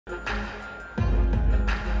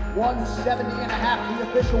170.5, the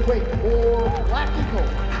official weight for Black Eagle.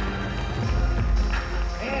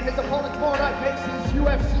 And his opponent tomorrow night makes his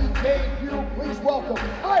UFC debut. Please welcome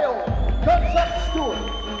Kyle "Guns Up" Stewart.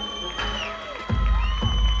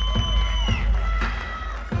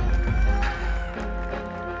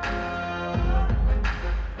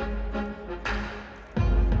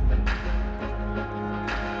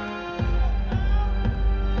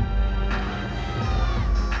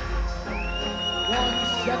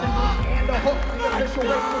 170 and a hook, the official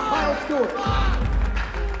weight for Kyle Stewart.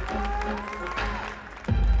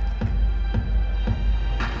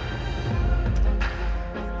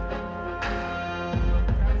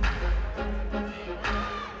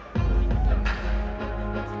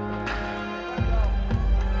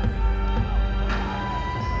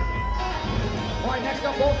 Next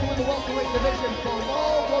up, also in the welterweight division,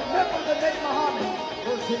 Bilal, remember the name Muhammad,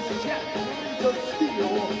 versus Jeff of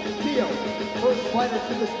Steel, Neal. First fighter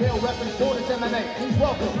to the scale repping Fortis MMA. Please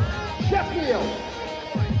welcome Jeff Neal.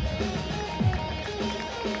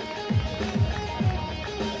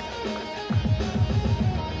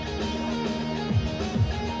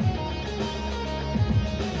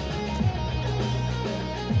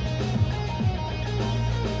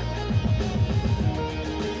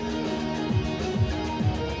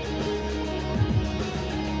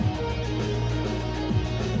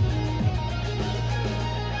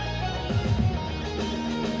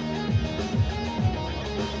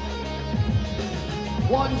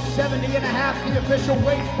 $170.5, the official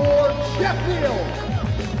weight for Jeff Neal.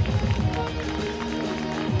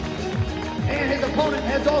 And his opponent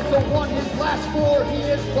has also won his last four. He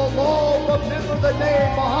is Bilal, remember the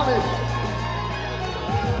name, Muhammad.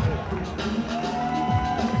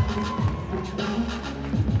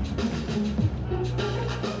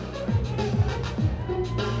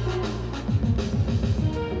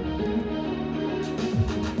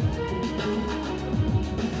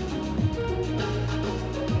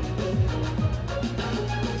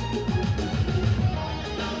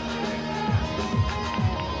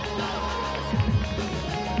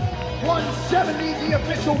 $170, the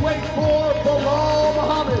official weight for Bilal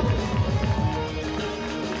Muhammad.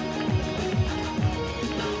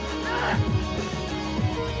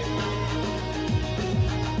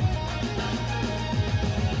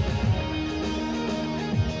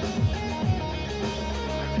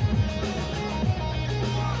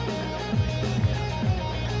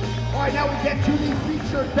 All right, now we get to the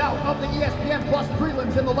featured bout of the ESPN Plus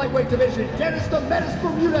prelims in the lightweight division. Dennis the Menace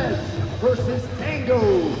Bermudez versus Tango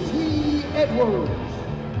T. Edwards.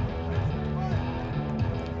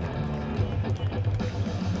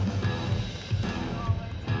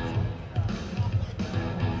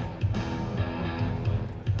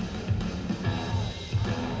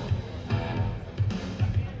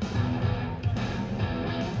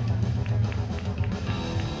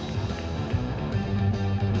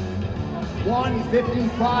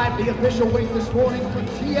 $155, the official weight this morning for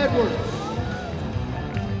T. Edwards.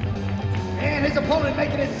 And his opponent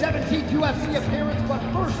making his 17th UFC appearance, but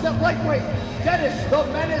first at lightweight, Dennis the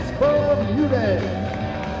Menace Bermudez.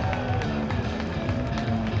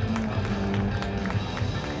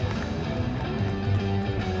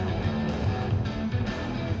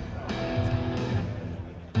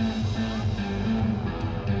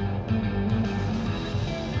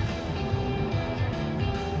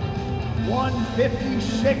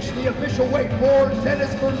 $156, the official weight for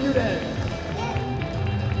Dennis Bermudez.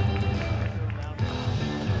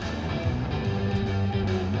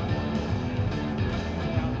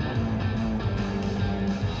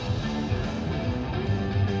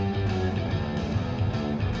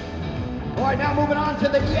 All right, now moving on to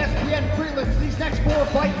the ESPN prelims. These next four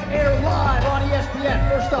fights air live on ESPN.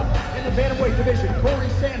 First up, in the bantamweight division, Corey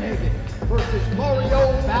Sandhagen versus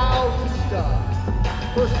Mario Bautista.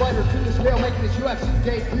 First fighter to the scale making his UFC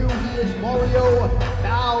debut, he is Mario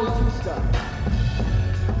Bautista.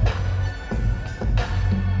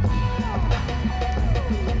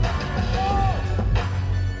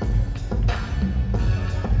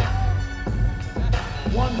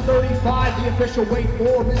 $135, the official weight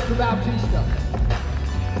for Mr. Bautista.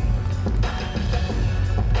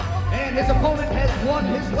 And his opponent has won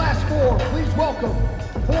his last four. Please welcome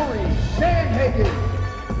Corey Sandhagen.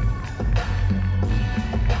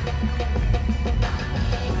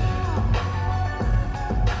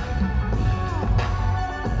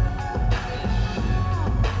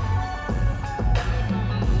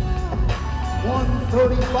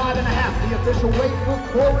 $135.5, the official weight for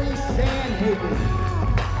Corey Sandhagen.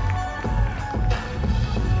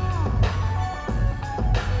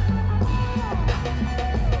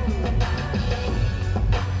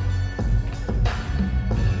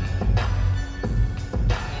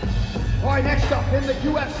 in the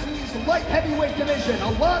UFC's light heavyweight division,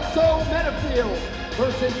 Alonzo Menafield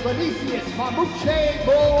versus Vinicius Mamuche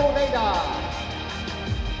Boneda.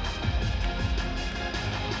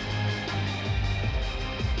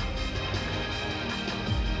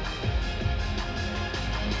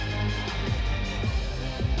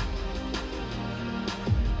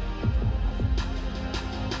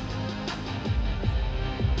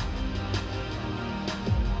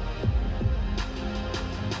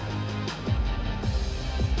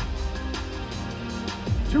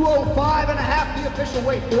 .205.5, the official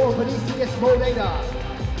weight for Vinicius Boneda.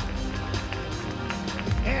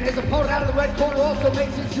 And his opponent out of the red corner also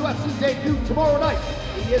makes his UFC debut tomorrow night.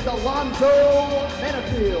 He is Alonzo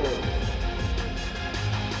Menafield.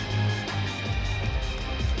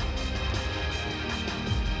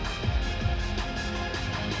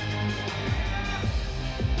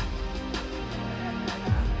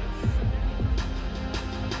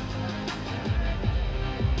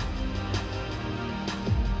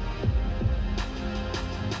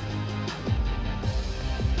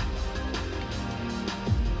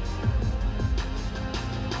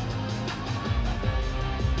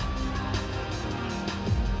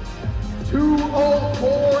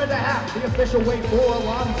 .204.5, the official weight for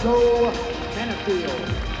Alonzo Menafield.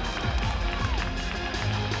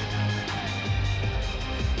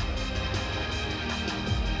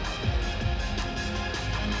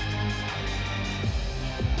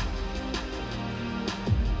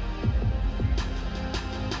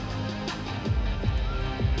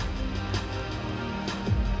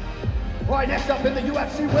 All right, next up in the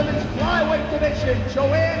UFC Women's Flyweight division,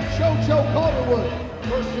 Joanne Cho-Cho Calderwood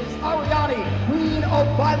versus Ariane, Queen of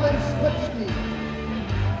Violence Lipski.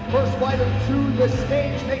 First fighter to the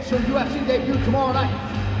stage makes her UFC debut tomorrow night,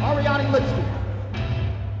 Ariane Lipski.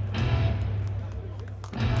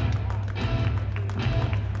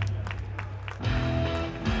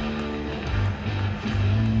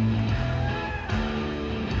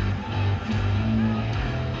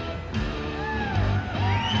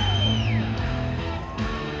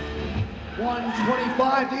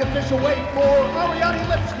 .125, the official weight for Ariane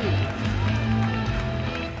Lipski.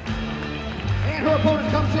 And her opponent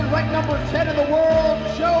comes in ranked number 10 in the world,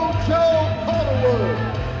 Cho-Cho Calderwood.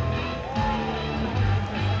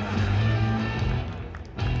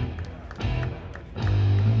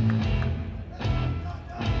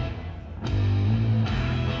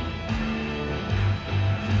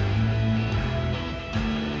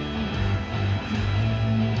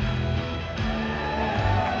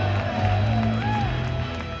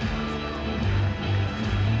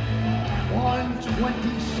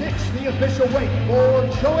 .126, the official weight for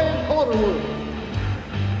Joanne Calderwood.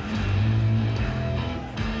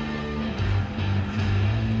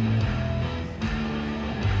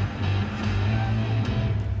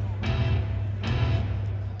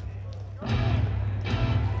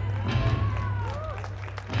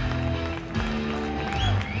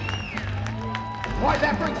 All right,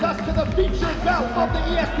 that brings us to the featured bout of the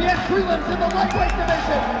ESPN prelims in the lightweight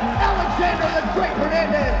division. Alexander the Great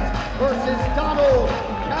Hernandez versus Donald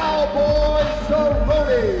Cowboy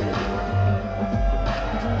Cerrone.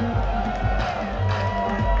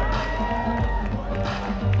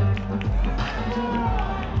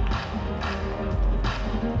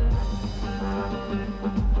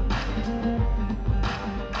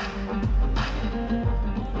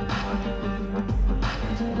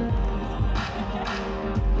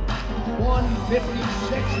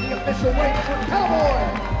 .156, the official weight for Cowboy.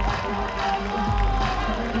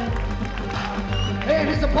 And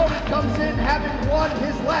his opponent comes in having won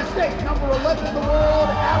his last date, number 11 in the world,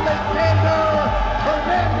 Alexander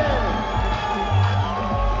Hernandez.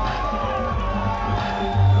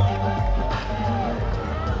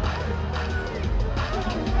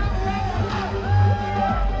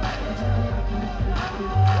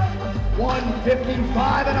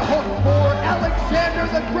 .155 and a hook for Alexander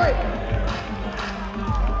the Great.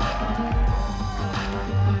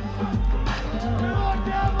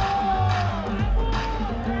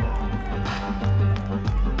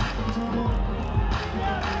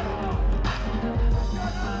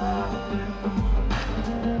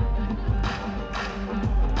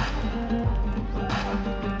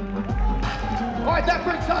 All right, that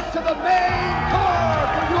brings us to the main card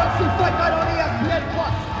for UFC Fight Night on ESPN+.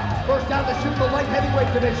 First out of the shoot, the light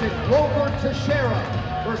heavyweight division, Glover Teixeira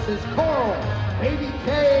versus Carl Baby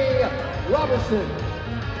K Robertson.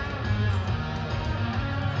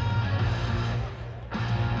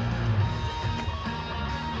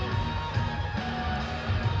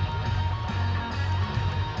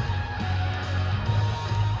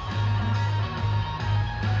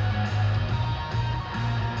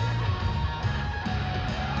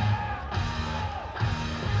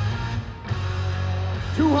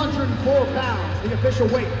 204 pounds, the official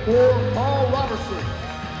weight for Carl Robertson.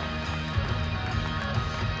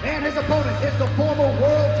 And his opponent is the former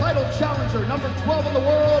world title challenger, number 12 in the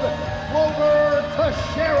world, Glover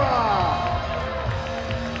Teixeira.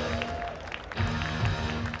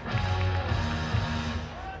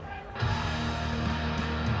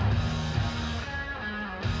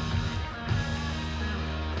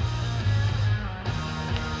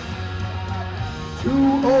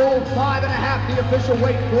 $205.5, the official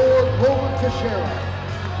weight for Glover Teixeira.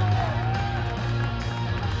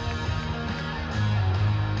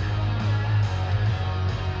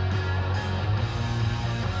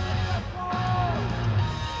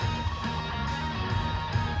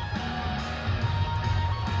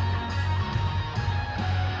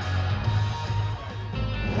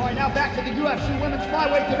 All right, now back to the UFC Women's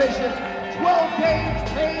Flyweight Division. 12-gauge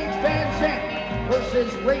Paige Van Zandt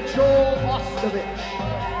versus Rachel Ostovich.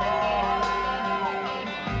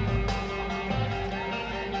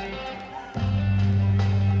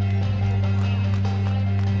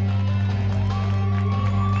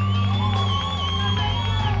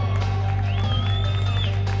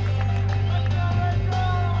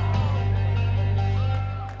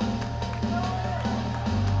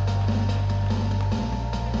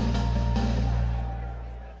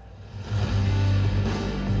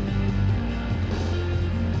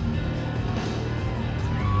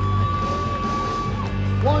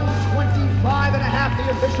 $125.5,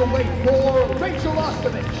 the official weight for Rachel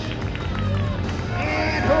Ostovich.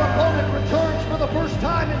 And her opponent returns for the first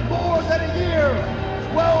time in more than a year,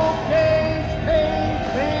 12-gauge Paige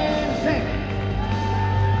Van Zandt.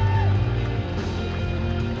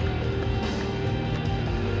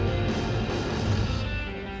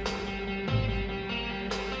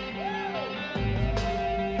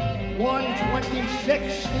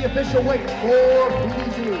 $126, the official weight for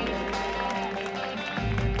PDZ.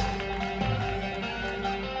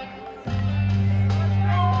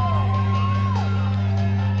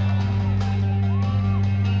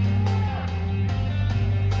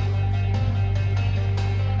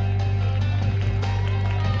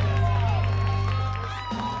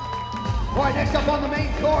 All right, next up on the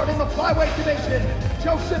main card in the flyweight division,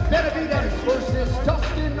 Joseph Benavidez versus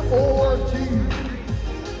Dustin Ortiz.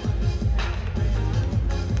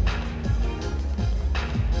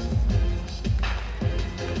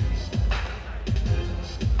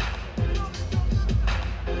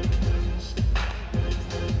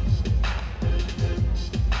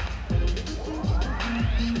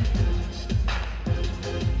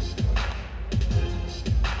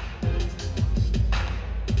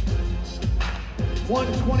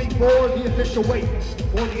 $124, the official weight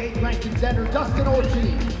for the 8th-ranked contender, Dustin Ortiz.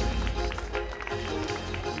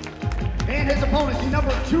 And his opponent, the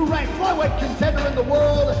number 2-ranked flyweight contender in the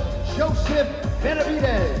world, Joseph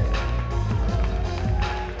Benavidez.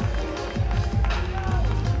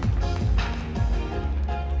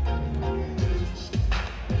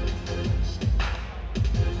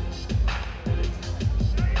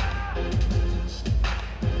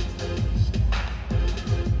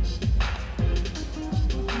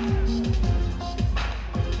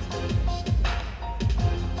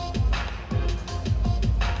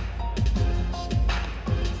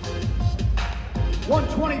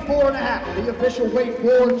 $124.5, the official weight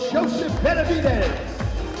for Joseph Benavidez.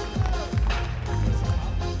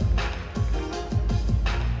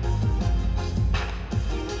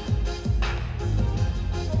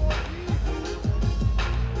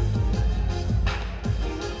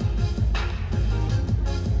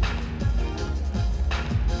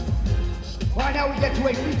 All right, now we get to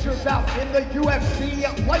a feature bout in the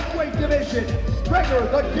UFC lightweight division. Gregor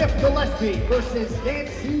the Gift Gillespie versus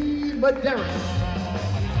Nancy Medeiros.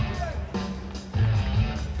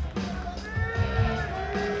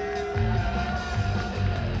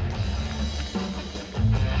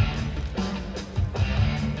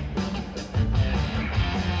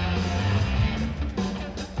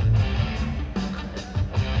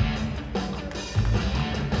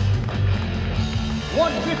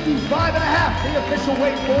 $155.5, the official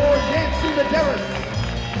weight for Nancy Medeiros.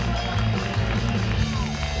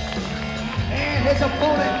 And his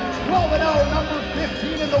opponent, 12-0, number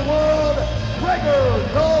 15 in the world, Gregor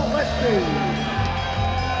Gillespie.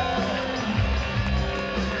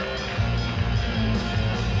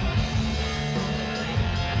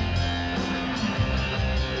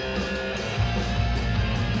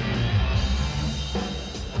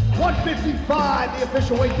 $155, the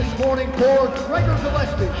official weight this morning for Gregor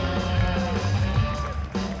Gillespie.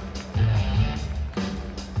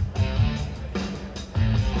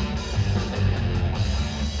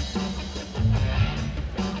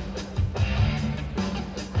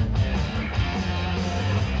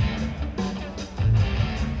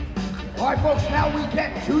 All right, folks, now we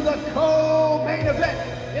get to the co-main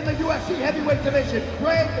event in the UFC heavyweight division.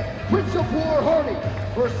 Greg Prince of War Hardy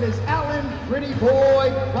versus Alan Pretty Boy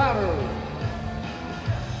Crowder.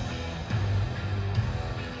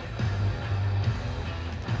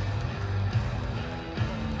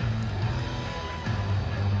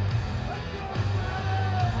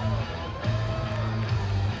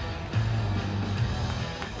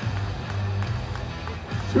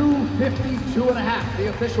 $252.5, the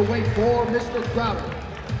official weight for Mr. Crowder.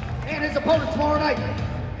 And his opponent tomorrow night,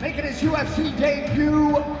 making his UFC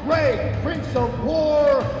debut, Greg Prince of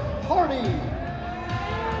War Hardy.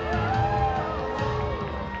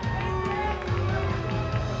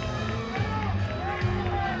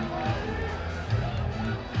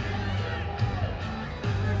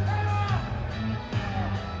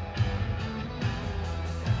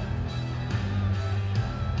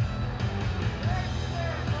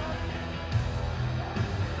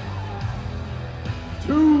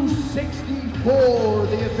 $264,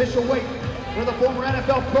 the official weight for the former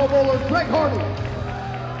NFL Pro Bowler, Greg Hardy.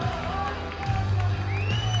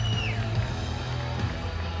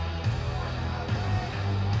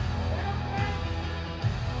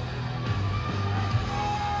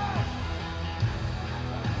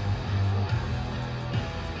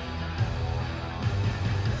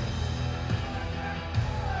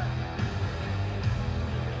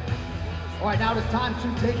 All right, now it's time to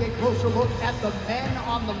take a closer look at the men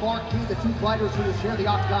on the marquee, the two fighters who will share the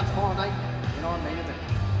octagon tomorrow night in our main event.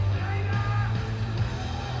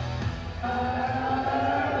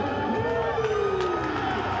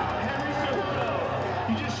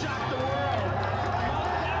 You just shocked the world.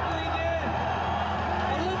 Definitely did.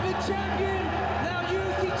 Olympic champion, now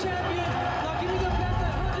UFC champion. Now give me the best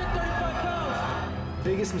at 135 pounds.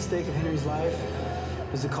 Biggest mistake of Henry's life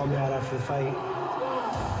was to call me out after the fight.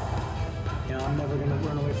 You know, I'm never going to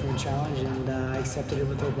run away from a challenge, and I accepted it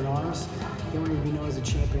with open arms. He won't even be known as a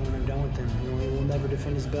champion when I'm done with him. You know, he will never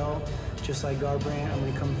defend his belt. Just like Garbrandt, I'm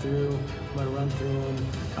going to come through, I'm going to run through him.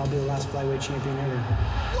 I'll be the last flyweight champion ever.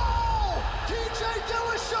 Whoa! TJ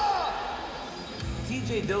Dillashaw!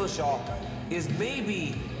 TJ Dillashaw is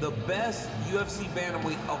maybe the best UFC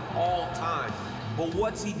bantamweight of all time. But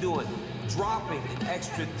what's he doing? Dropping an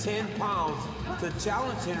extra 10 pounds to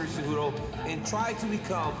challenge Henry Cejudo and try to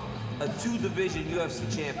become a two-division UFC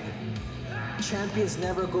champion. Champions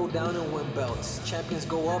never go down and win belts. Champions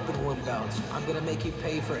go up and win belts. I'm gonna make you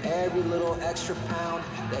pay for every little extra pound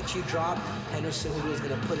that you drop. Henry Cejudo is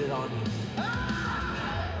gonna put it on you.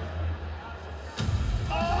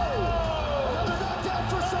 Another knockdown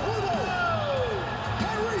for Cejudo!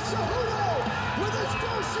 Henry Cejudo with his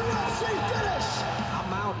first UFC finish!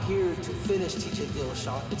 I'm out here to finish TJ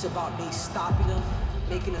Dillashaw. It's about me stopping him,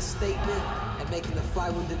 making a statement, and making the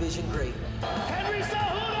flyweight division great. Henry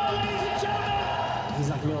Cejudo, ladies and gentlemen. He's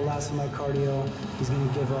not going to last in my cardio. He's going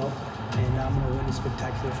to give up, and I'm going to win in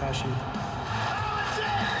spectacular fashion.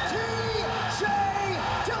 TJ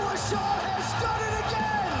Dillashaw has done it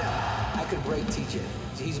again! I could break TJ.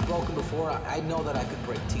 He's broken before. I know that I could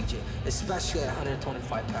break TJ, especially at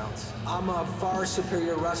 125 pounds. I'm a far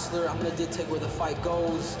superior wrestler. I'm gonna dictate where the fight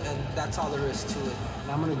goes, and that's all there is to it.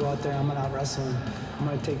 And I'm going to go out there, I'm going to out-wrestle him. I'm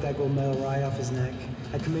going to take that gold medal right off his neck.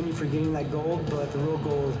 I commend you for getting that gold, but the real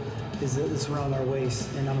gold is around our waist,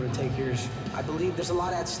 and I'm going to take yours. I believe there's a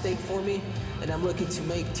lot at stake for me, and I'm looking to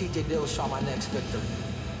make TJ Dillashaw my next victim.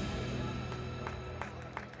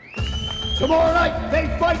 Tomorrow night, they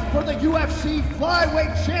fight for the UFC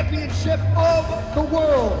Flyweight Championship of the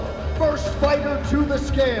world. First fighter to the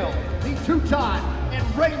scale, the two-time and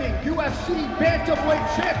reigning UFC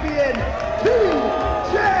Bantamweight Champion,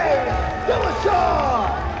 TJ Dillashaw!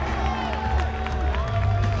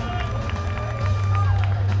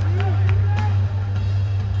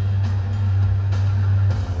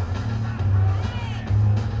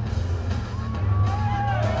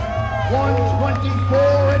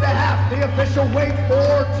 $124.5, the official weight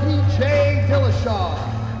for TJ Dillashaw.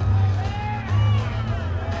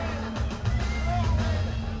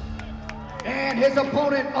 And his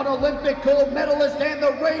opponent, an Olympic gold medalist and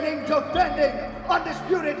the reigning, defending,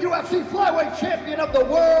 undisputed UFC flyweight champion of the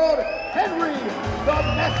world, Henry the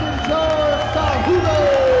Messenger Cejudo.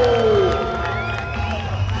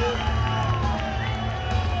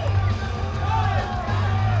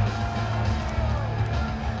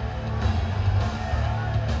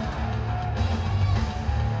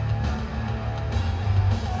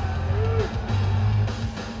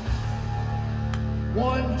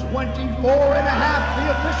 $124.5, the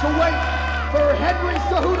official weight for Henry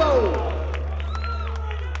Cejudo.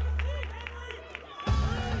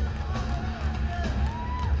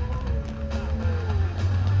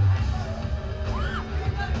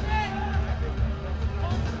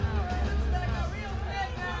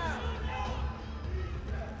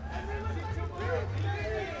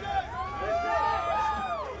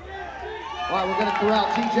 Corral,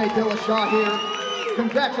 TJ Dillashaw here.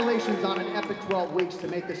 Congratulations on an epic 12 weeks to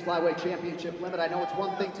make this flyweight championship limit. I know it's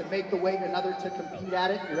one thing to make the weight, another to compete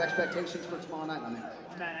at it. Your expectations for tomorrow night, my man?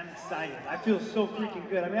 Man, I'm excited. I feel so freaking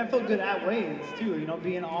good. I mean, I feel good at weigh-ins too, you know,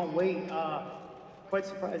 being on weight. Quite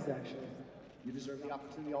surprised, actually. You deserve the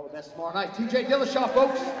opportunity. All the best tomorrow night. TJ Dillashaw,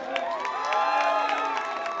 folks.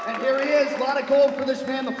 And here he is. A lot of gold for this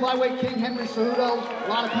man, the flyweight king, Henry Cejudo. A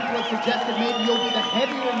lot of people have suggested maybe you'll be the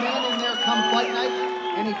heavier man in there come fight night.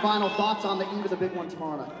 Any final thoughts on the eve of the big one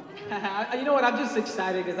tomorrow night? You know what? I'm just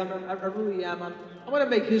excited because I really am. I'm going to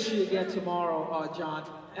make history again tomorrow, John.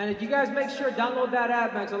 And if you guys make sure, download that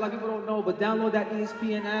app, man, 'cause a lot of people don't know, but download that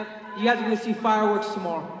ESPN app. You guys are going to see fireworks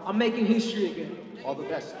tomorrow. I'm making history again. All the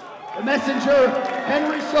best. The messenger,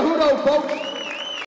 Henry Cejudo, folks.